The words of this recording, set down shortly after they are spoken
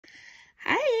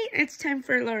Hi, it's time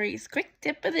for Lori's quick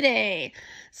tip of the day.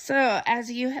 So,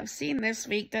 as you have seen this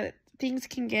week, that things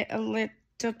can get a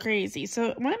little crazy.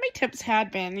 So, one of my tips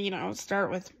had been, start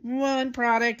with one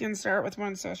product and start with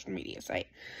one social media site.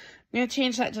 I'm going to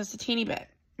change that just a teeny bit.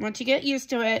 Once you get used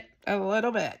to it a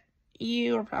little bit,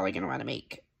 you are probably going to want to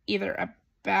make either a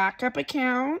backup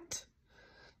account,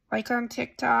 like on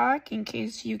TikTok, in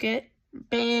case you get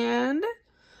banned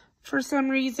for some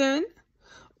reason.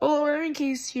 Or in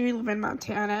case you live in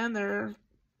Montana and they're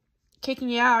kicking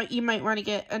you out, you might want to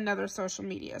get another social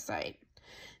media site.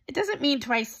 It doesn't mean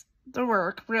twice the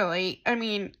work, really. I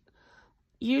mean,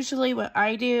 usually what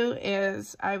I do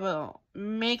is I will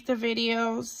make the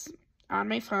videos on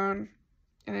my phone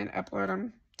and then upload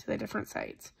them to the different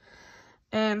sites.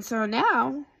 And so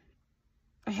now,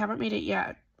 I haven't made it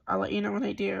yet. I'll let you know when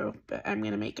I do, but I'm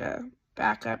going to make a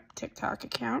backup TikTok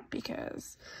account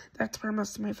because that's where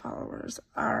most of my followers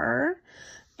are.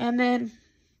 And then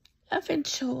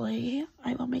eventually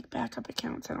I will make backup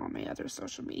accounts on all my other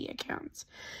social media accounts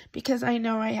because I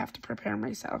know I have to prepare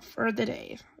myself for the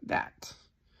day that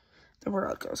the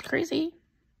world goes crazy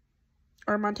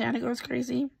or Montana goes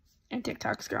crazy and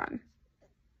TikTok's gone.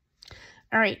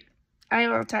 All right. I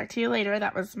will talk to you later.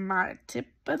 That was my tip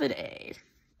of the day.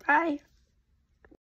 Bye.